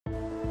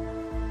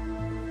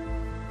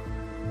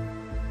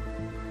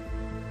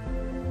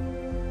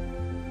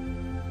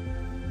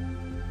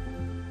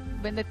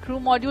When the crew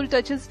module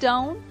touches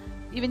down,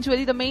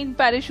 eventually the main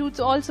parachutes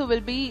also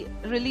will be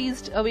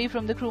released away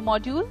from the crew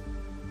module.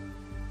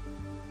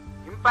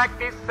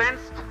 Impact is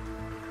sensed.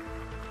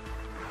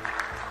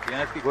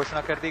 की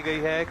घोषणा कर दी गई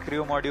है।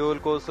 Crew module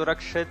को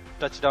सुरक्षित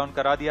touchdown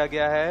करा दिया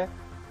गया है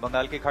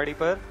बंगाल की खाड़ी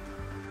पर।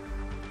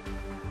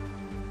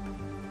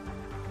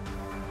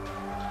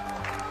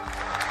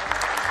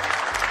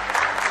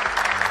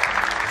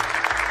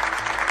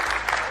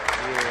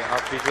 ये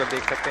आप विजुअल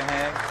देख सकते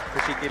हैं,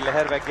 खुशी की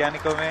लहर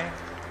वैज्ञानिकों में।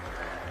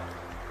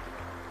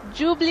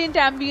 Jubilant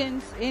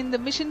ambience in the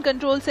Mission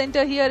Control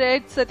Center here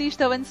at Satish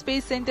Dhawan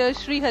Space Center,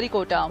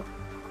 Sriharikota.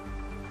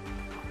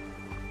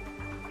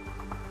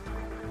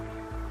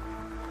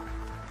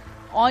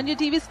 On your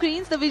TV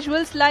screens, the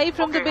visuals live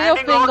from the Bay of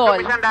Bengal.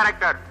 Mission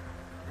Director.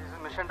 This is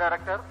Mission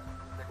Director.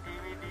 The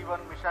TV-D1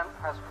 mission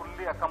has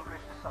fully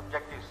accomplished its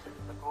objectives.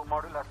 The crew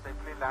module has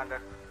safely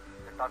landed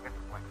the target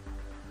point.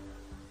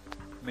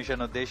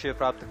 Mission उद्देश्य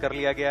प्राप्त कर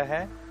लिया गया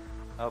है।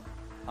 अब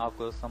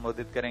आपको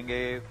संबोधित करेंगे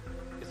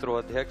इसरो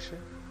अध्यक्ष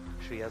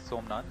Shri S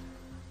Somnath.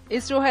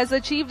 ISRO has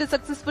achieved a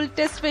successful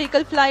test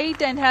vehicle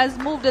flight and has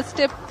moved a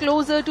step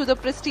closer to the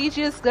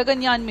prestigious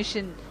Gaganyaan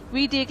mission.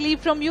 We take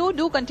leave from you.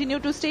 Do continue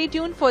to stay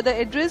tuned for the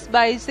address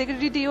by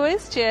Secretary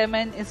DOS,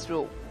 Chairman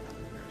ISRO,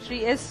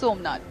 Shri S.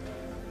 Somnath.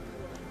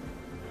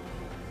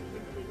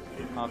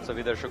 आप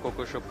सभी दर्शकों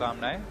को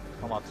शुभकामनाएं।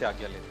 हम आपसे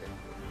आज्ञा लेते हैं।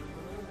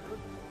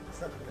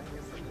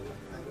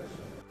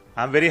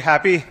 I'm very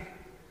happy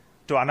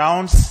to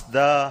announce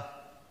the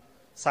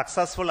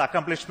successful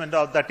accomplishment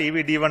of the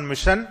TV-D1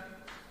 mission.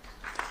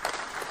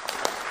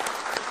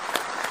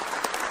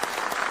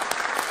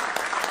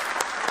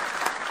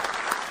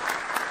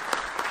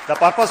 The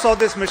purpose of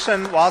this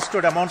mission was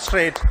to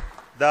demonstrate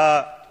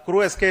the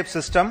crew escape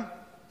system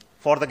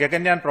for the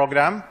Gaganyaan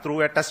program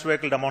through a test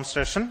vehicle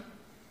demonstration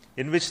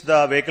in which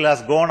the vehicle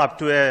has gone up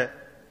to a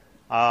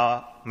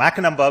Mach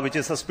number, which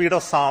is the speed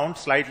of sound,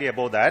 slightly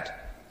above that,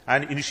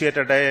 and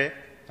initiated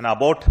an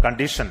abort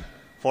condition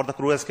for the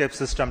crew escape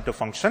system to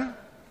function.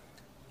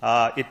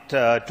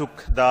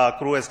 The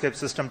crew escape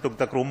system took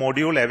the crew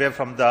module away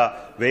from the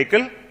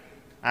vehicle,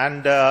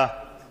 and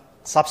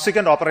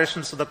subsequent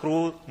operations of the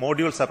crew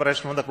module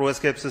separation from the crew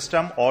escape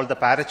system, all the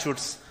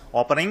parachutes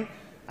opening,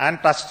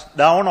 and touched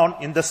down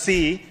in the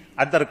sea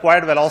at the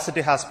required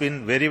velocity has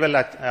been very well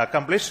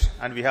accomplished,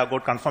 and we have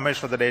got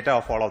confirmation of the data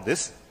of all of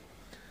this.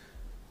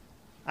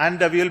 And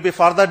we will be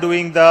further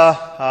doing the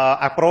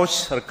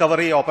approach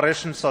recovery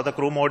operations of the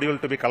crew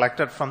module to be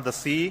collected from the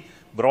sea,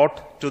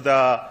 brought to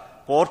the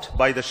port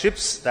by the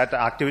ships. That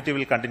activity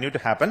will continue to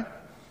happen.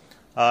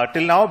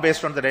 Till now,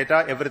 based on the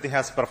data, everything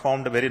has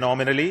performed very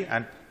nominally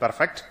and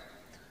perfect.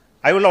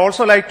 I would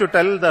also like to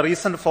tell the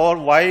reason for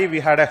why we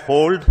had a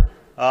hold.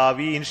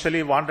 We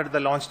initially wanted the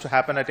launch to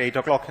happen at 8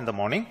 o'clock in the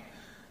morning,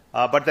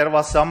 but there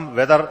was some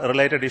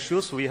weather-related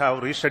issues. We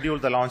have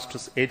rescheduled the launch to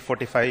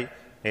 8:45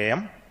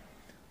 a.m.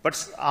 But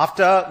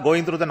after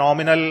going through the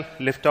nominal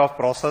liftoff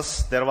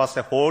process, there was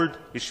a hold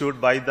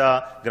issued by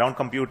the ground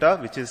computer,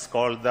 which is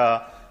called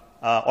the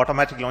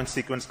automatic launch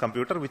sequence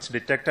computer, which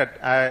detected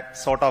a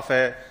sort of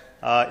a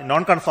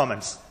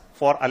non-conformance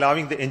for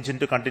allowing the engine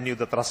to continue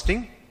the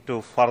thrusting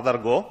to further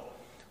go.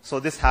 So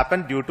this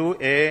happened due to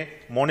a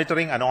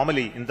monitoring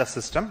anomaly in the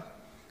system.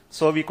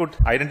 So we could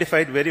identify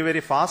it very,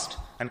 very fast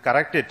and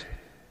correct it.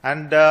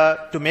 And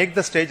to make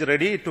the stage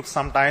ready, it took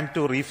some time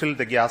to refill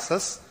the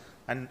gases.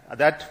 And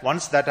that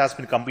once that has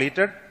been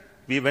completed,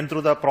 we went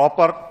through the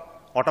proper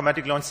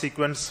automatic launch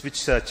sequence,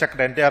 which checked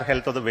the entire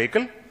health of the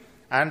vehicle.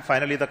 And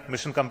finally, the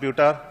mission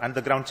computer and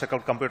the ground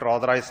checkout computer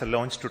authorized the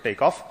launch to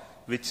take off,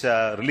 which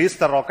released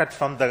the rocket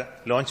from the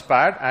launch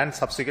pad, and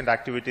subsequent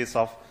activities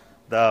of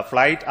the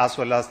flight as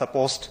well as the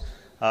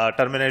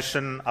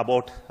post-termination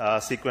abort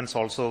sequence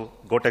also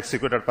got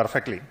executed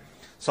perfectly.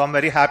 So I'm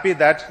very happy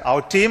that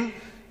our team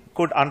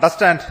could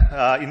understand,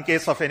 in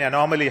case of any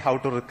anomaly, how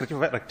to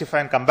rectify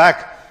and come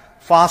back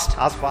fast.